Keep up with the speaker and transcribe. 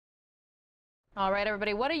All right,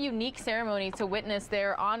 everybody, what a unique ceremony to witness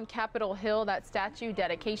there on Capitol Hill, that statue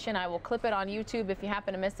dedication. I will clip it on YouTube if you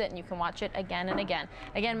happen to miss it, and you can watch it again and again.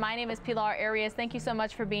 Again, my name is Pilar Arias. Thank you so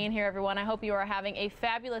much for being here, everyone. I hope you are having a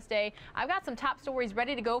fabulous day. I've got some top stories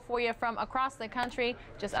ready to go for you from across the country.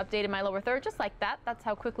 Just updated my lower third just like that. That's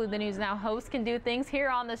how quickly the News Now hosts can do things here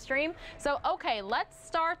on the stream. So, okay, let's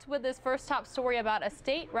start with this first top story about a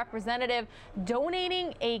state representative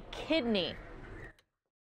donating a kidney.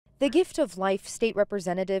 The gift of life State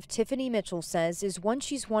Representative Tiffany Mitchell says is one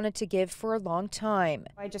she's wanted to give for a long time.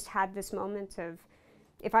 I just had this moment of,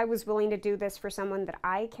 if I was willing to do this for someone that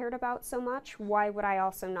I cared about so much, why would I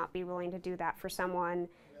also not be willing to do that for someone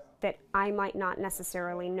that I might not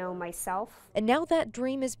necessarily know myself? And now that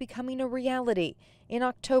dream is becoming a reality. In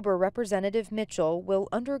October, Representative Mitchell will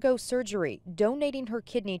undergo surgery, donating her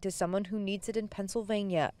kidney to someone who needs it in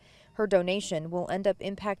Pennsylvania. Her donation will end up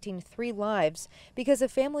impacting 3 lives because a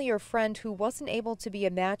family or friend who wasn't able to be a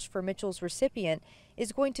match for Mitchell's recipient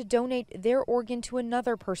is going to donate their organ to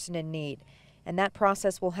another person in need. And that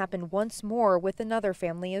process will happen once more with another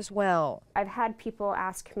family as well. I've had people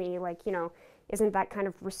ask me, like, isn't that kind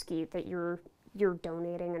of risky that you're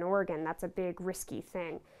donating an organ? That's a big risky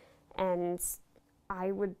thing. And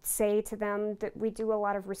I would say to them that we do a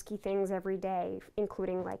lot of risky things every day,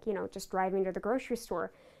 including just driving to the grocery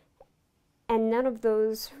store. And none of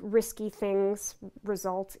those risky things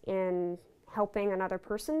result in helping another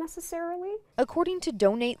person necessarily. According to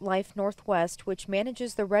Donate Life Northwest, which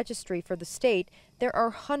manages the registry for the state, there are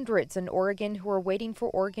hundreds in Oregon who are waiting for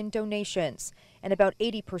organ donations, and about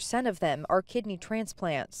 80% of them are kidney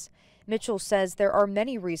transplants. Mitchell says there are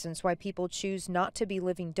many reasons why people choose not to be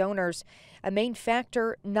living donors. A main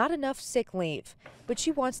factor, not enough sick leave. But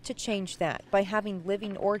she wants to change that by having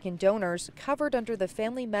living organ donors covered under the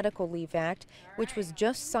Family Medical Leave Act, which was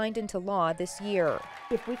just signed into law this year.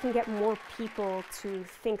 If we can get more people to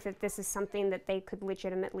think that this is something that they could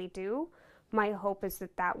legitimately do, my hope is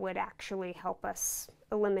that that would actually help us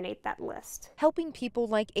eliminate that list. Helping people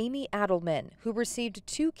like Amy Adelman, who received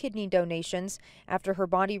 2 kidney donations after her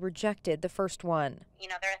body rejected the first one. There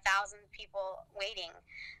are thousands of people waiting,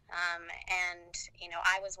 and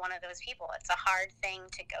I was one of those people. It's a hard thing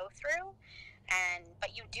to go through,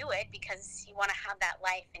 but you do it because you want to have that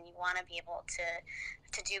life and you want to be able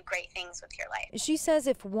to do great things with your life. She says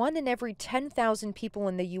if 1 in every 10,000 people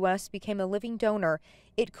in the U.S. became a living donor,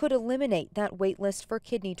 it could eliminate that wait list for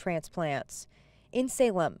kidney transplants. In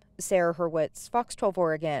Salem, Sarah Hurwitz, Fox 12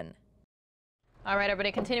 Oregon. All right,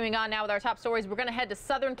 everybody, continuing on now with our top stories. We're going to head to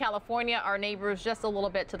Southern California, our neighbors just a little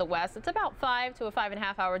bit to the west. It's about 5 to a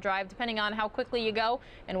 5.5 hour drive, depending on how quickly you go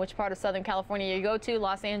and which part of Southern California you go to,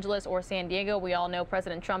 Los Angeles or San Diego. We all know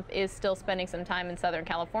President Trump is still spending some time in Southern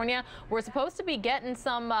California. We're supposed to be getting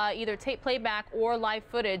some either tape playback or live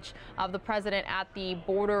footage of the president at the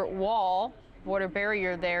border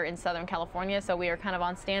barrier there in Southern California, so we are kind of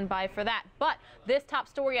on standby for that. But this top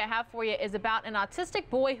story I have for you is about an autistic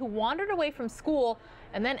boy who wandered away from school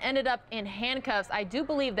and then ended up in handcuffs. I do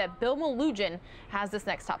believe that Bill Malugin has this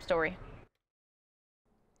next top story.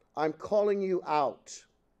 I'm calling you out.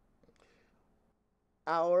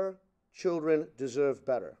 Our children deserve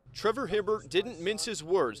better. Trevor Hibbert didn't mince his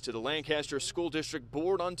words to the Lancaster School District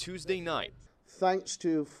Board on Tuesday night. Thanks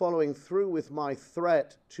to following through with my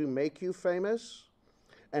threat to make you famous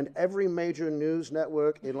and every major news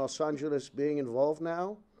network in Los Angeles being involved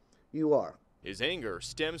now, you are. His anger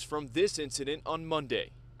stems from this incident on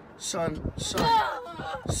Monday. Son,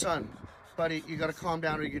 buddy, you gotta calm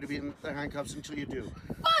down or you're gonna be in the handcuffs until you do. Fine,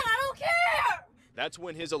 I don't care! That's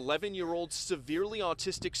when his 11-year-old severely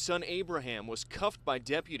autistic son Abraham was cuffed by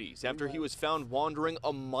deputies after he was found wandering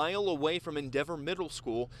a mile away from Endeavor Middle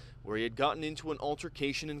School, where he had gotten into an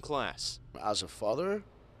altercation in class. As a father,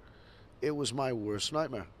 it was my worst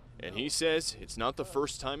nightmare. And he says it's not the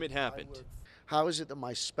first time it happened. How is it that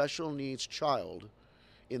my special needs child,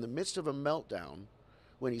 in the midst of a meltdown,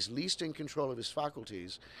 when he's least in control of his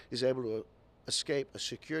faculties, is able to escape a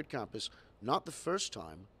secured campus, not the first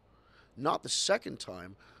time, not the second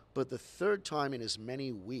time, but the third time in as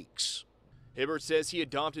many weeks? Hibbert says he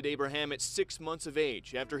adopted Abraham at 6 months of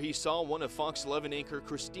age after he saw one of Fox 11 anchor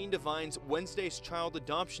Christine Devine's Wednesday's Child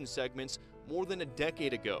Adoption segments more than a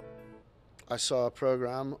decade ago. I saw a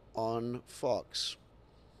program on Fox.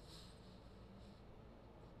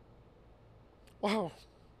 Wow.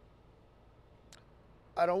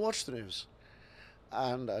 I don't watch the news.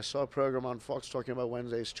 And I saw a program on Fox talking about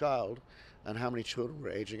Wednesday's Child and how many children were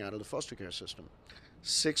aging out of the foster care system.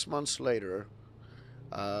 6 months later,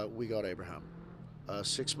 we got Abraham, a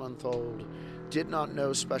 6-month-old, did not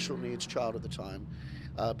know special needs child at the time,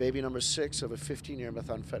 baby number 6 of a 15-year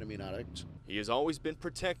methamphetamine addict. He has always been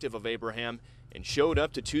protective of Abraham and showed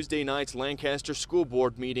up to Tuesday night's Lancaster School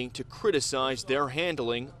Board meeting to criticize their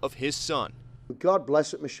handling of his son. God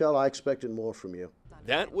bless it, Michelle. I expected more from you.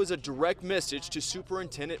 That was a direct message to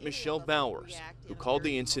Superintendent Michelle Bowers, who called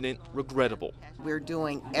the incident regrettable. We're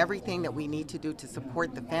doing everything that we need to do to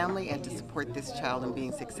support the family and to support this child in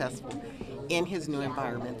being successful in his new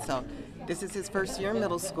environment. So this is his first year in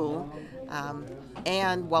middle school,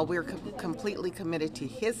 and while we're completely committed to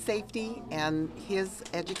his safety and his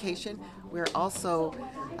education, we're also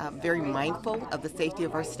very mindful of the safety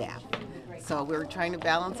of our staff. So we're trying to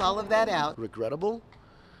balance all of that out. Regrettable?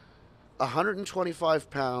 A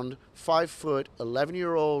 125-pound, 5-foot,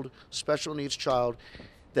 11-year-old special needs child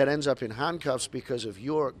that ends up in handcuffs because of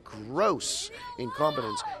your gross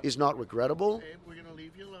incompetence is not regrettable.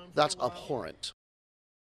 That's abhorrent.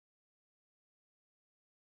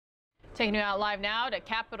 Taking you out live now to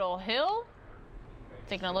Capitol Hill.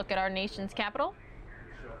 Taking a look at our nation's capital,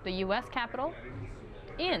 the U.S. Capitol,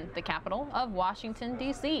 in the capital of Washington,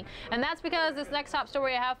 D.C. And that's because this next top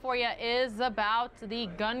story I have for you is about the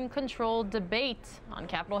gun control debate on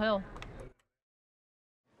Capitol Hill.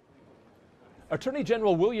 Attorney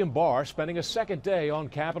General William Barr spending a second day on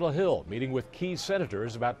Capitol Hill, meeting with key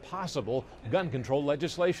senators about possible gun control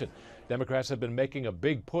legislation. Democrats have been making a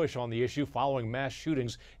big push on the issue following mass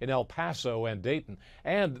shootings in El Paso and Dayton,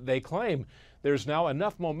 and they claim there's now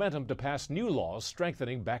enough momentum to pass new laws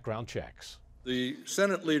strengthening background checks. The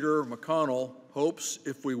Senate leader, McConnell, hopes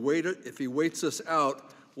if he waits us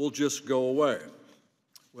out, we'll just go away.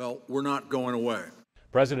 Well, we're not going away.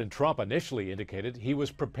 President Trump initially indicated he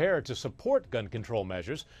was prepared to support gun control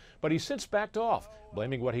measures, but he's since backed off,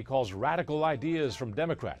 blaming what he calls radical ideas from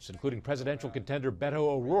Democrats, including presidential contender Beto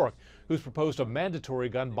O'Rourke, who's proposed a mandatory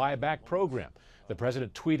gun buyback program. The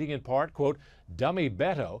president tweeting in part, quote, "Dummy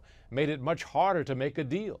Beto made it much harder to make a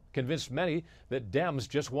deal, convinced many that Dems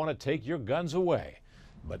just want to take your guns away."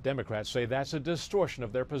 But Democrats say that's a distortion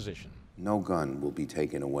of their position. No gun will be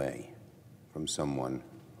taken away from someone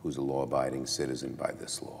who's a law-abiding citizen by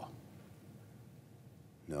this law.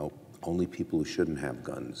 No, only people who shouldn't have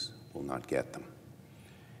guns will not get them.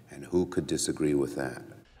 And who could disagree with that?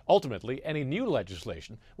 Ultimately, any new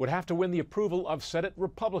legislation would have to win the approval of Senate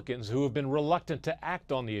Republicans who have been reluctant to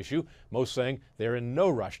act on the issue, most saying they're in no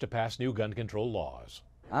rush to pass new gun control laws.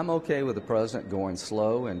 I'm okay with the president going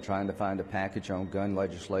slow and trying to find a package on gun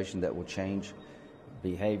legislation that will change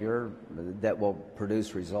behavior, that will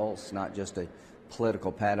produce results, not just a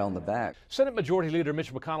political pat on the back. Senate Majority Leader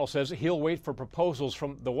Mitch McConnell says he'll wait for proposals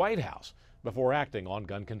from the White House before acting on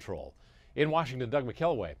gun control. In Washington, Doug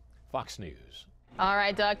McKelway, Fox News. All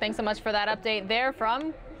right, Doug, thanks so much for that update there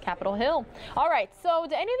from Capitol Hill. All right, so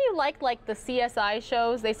do any of you like the CSI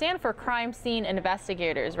shows? They stand for crime scene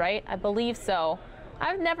investigators, right? I believe so.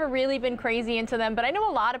 I've never really been crazy into them, but I know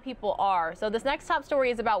a lot of people are. So this next top story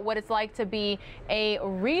is about what it's like to be a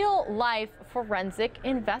real-life forensic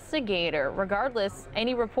investigator. Regardless,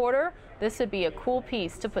 any reporter, this would be a cool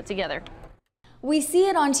piece to put together. We see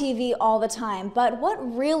it on TV all the time, but what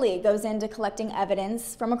really goes into collecting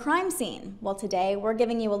evidence from a crime scene? Well, today we're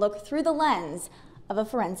giving you a look through the lens of a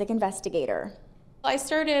forensic investigator. I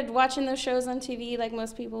started watching those shows on TV like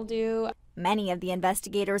most people do. Many of the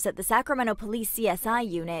investigators at the Sacramento Police CSI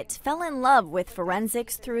unit fell in love with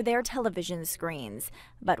forensics through their television screens.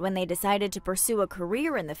 But when they decided to pursue a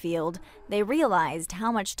career in the field, they realized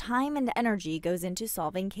how much time and energy goes into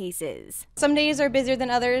solving cases. Some days are busier than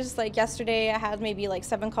others. Like yesterday, I had maybe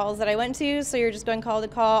 7 calls that I went to, so you're just going call to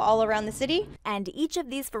call all around the city. And each of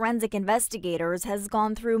these forensic investigators has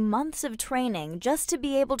gone through months of training just to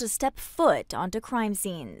be able to step foot onto crime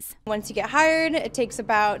scenes. Once you get hired, it takes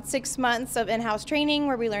about 6 months of in-house training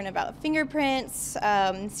where we learn about fingerprints,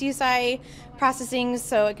 CSI processing,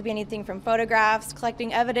 so it could be anything from photographs,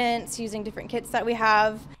 collecting evidence, using different kits that we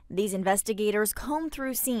have. These investigators comb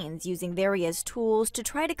through scenes using various tools to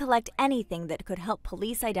try to collect anything that could help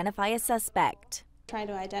police identify a suspect. Trying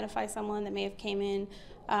to identify someone that may have came in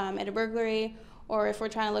at a burglary, or if we're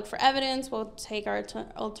trying to look for evidence, we'll take our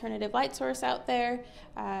alternative light source out there,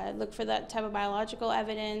 look for that type of biological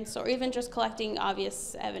evidence, or even just collecting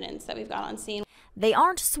obvious evidence that we've got on scene. They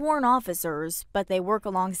aren't sworn officers, but they work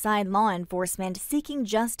alongside law enforcement seeking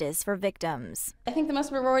justice for victims. I think the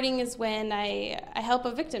most rewarding is when I help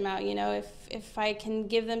a victim out, if I can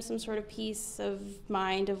give them some sort of peace of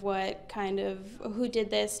mind of who did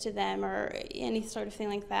this to them or any sort of thing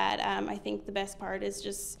like that. I think the best part is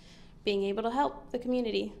just being able to help the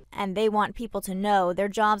community. And they want people to know their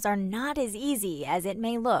jobs are not as easy as it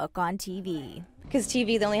may look on TV. because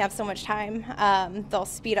TV, they only have so much time. They'll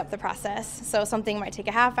speed up the process. So something might take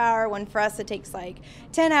a half hour, when for us it takes like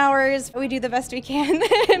 10 hours. We do the best we can.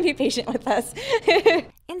 Be patient with us.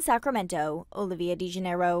 In Sacramento, Olivia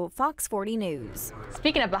DeGennaro, Fox 40 News.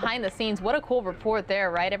 Speaking of behind the scenes, what a cool report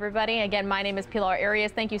there, right, everybody? Again, my name is Pilar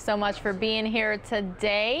Arias. Thank you so much for being here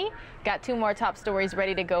today. Got 2 more top stories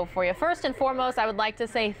ready to go for you. First and foremost, I would like to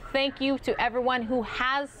say thank you to everyone who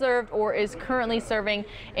has served or is currently serving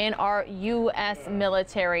in our U.S.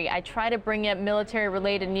 military. I try to bring you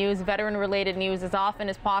military-related news, veteran-related news as often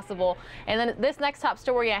as possible. And then this next top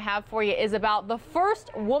story I have for you is about the first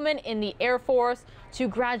woman in the Air Force to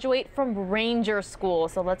graduate from Ranger School.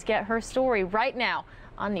 So let's get her story right now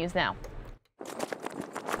on News Now.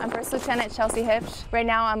 I'm First Lieutenant Chelsea Hipsch. Right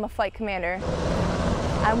now I'm a flight commander.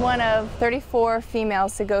 I'm one of 34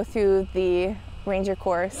 females to go through the Ranger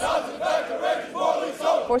course.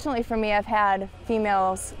 Fortunately for me, I've had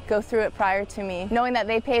females go through it prior to me, knowing that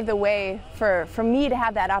they paved the way for me to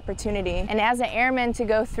have that opportunity. And as an airman to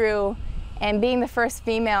go through and being the first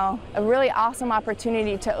female, a really awesome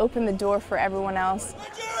opportunity to open the door for everyone else.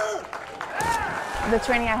 The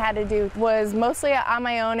training I had to do was mostly on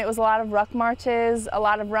my own. It was a lot of ruck marches, a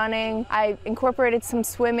lot of running. I incorporated some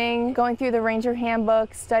swimming, going through the Ranger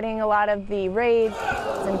handbook, studying a lot of the raids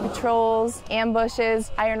and patrols,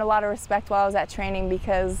 ambushes. I earned a lot of respect while I was at training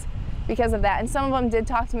because of that. And some of them did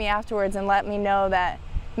talk to me afterwards and let me know that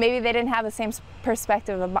maybe they didn't have the same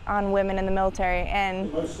perspective on women in the military,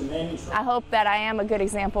 and I hope that I am a good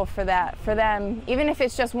example for that, for them. Even if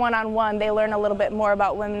it's just one-on-one, they learn a little bit more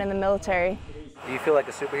about women in the military. Do you feel like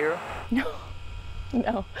a superhero?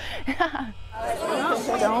 No.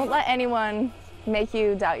 Don't let anyone make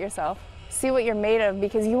you doubt yourself. See what you're made of,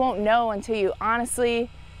 because you won't know until you honestly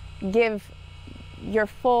give your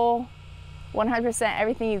full 100%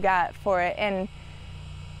 everything you got for it. And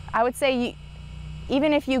I would say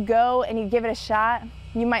even if you go and you give it a shot,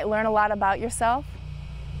 you might learn a lot about yourself.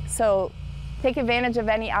 So take advantage of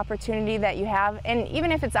any opportunity that you have. And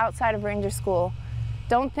even if it's outside of Ranger School,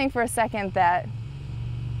 don't think for a second that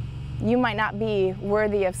you might not be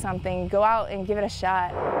worthy of something. Go out and give it a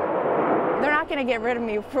shot. They're not gonna get rid of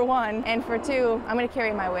me, for one, and for two, I'm gonna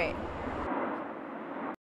carry my weight.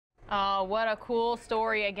 Oh, what a cool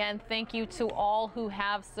story. Again, thank you to all who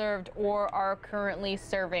have served or are currently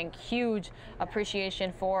serving. Huge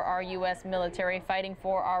appreciation for our U.S. military, fighting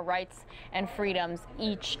for our rights and freedoms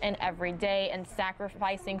each and every day and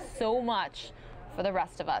sacrificing so much for the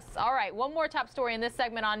rest of us. All right, one more top story in this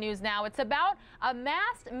segment on News Now. It's about a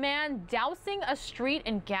masked man dousing a street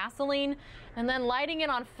in gasoline and then lighting it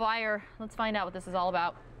on fire. Let's find out what this is all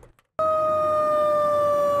about.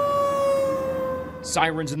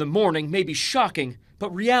 Sirens in the morning may be shocking,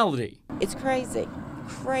 but reality. It's crazy.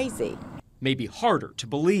 Crazy. May be harder to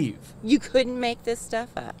believe. You couldn't make this stuff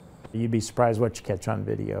up. You'd be surprised what you catch on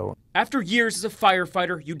video. After years as a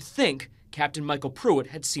firefighter, you'd think Captain Michael Pruitt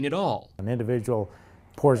had seen it all. An individual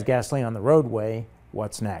pours gasoline on the roadway.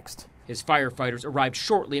 What's next? His firefighters arrived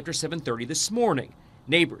shortly after 7:30 this morning.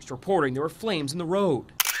 Neighbors reporting there were flames in the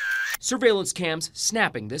road. Surveillance cams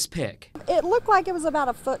snapping this pic. It looked like it was about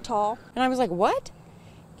a foot tall. And I was like, what?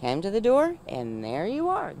 Came to the door, and there you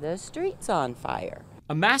are. The street's on fire.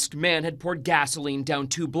 A masked man had poured gasoline down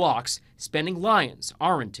 2 blocks, spanning Lyons,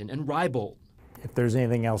 Arlington, and Rybold. If there's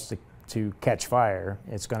anything else to catch fire,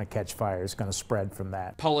 it's going to catch fire. It's going to spread from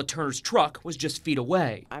that. Paula Turner's truck was just feet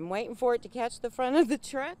away. I'm waiting for it to catch the front of the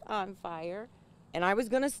truck on fire, and I was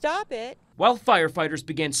going to stop it. While firefighters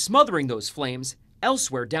began smothering those flames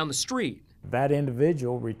elsewhere down the street. That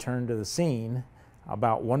individual returned to the scene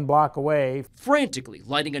about 1 block away, frantically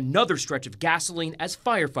lighting another stretch of gasoline as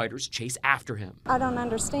firefighters chase after him. I don't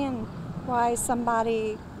understand why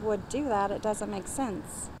somebody would do that. It doesn't make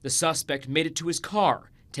sense. The suspect made it to his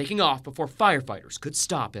car, taking off before firefighters could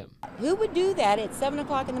stop him. Who would do that at 7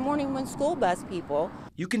 o'clock in the morning when school bus people?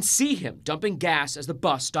 You can see him dumping gas as the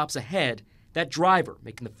bus stops ahead, that driver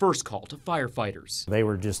making the first call to firefighters. They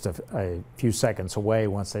were just a few seconds away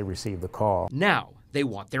once they received the call. Now they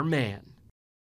want their man.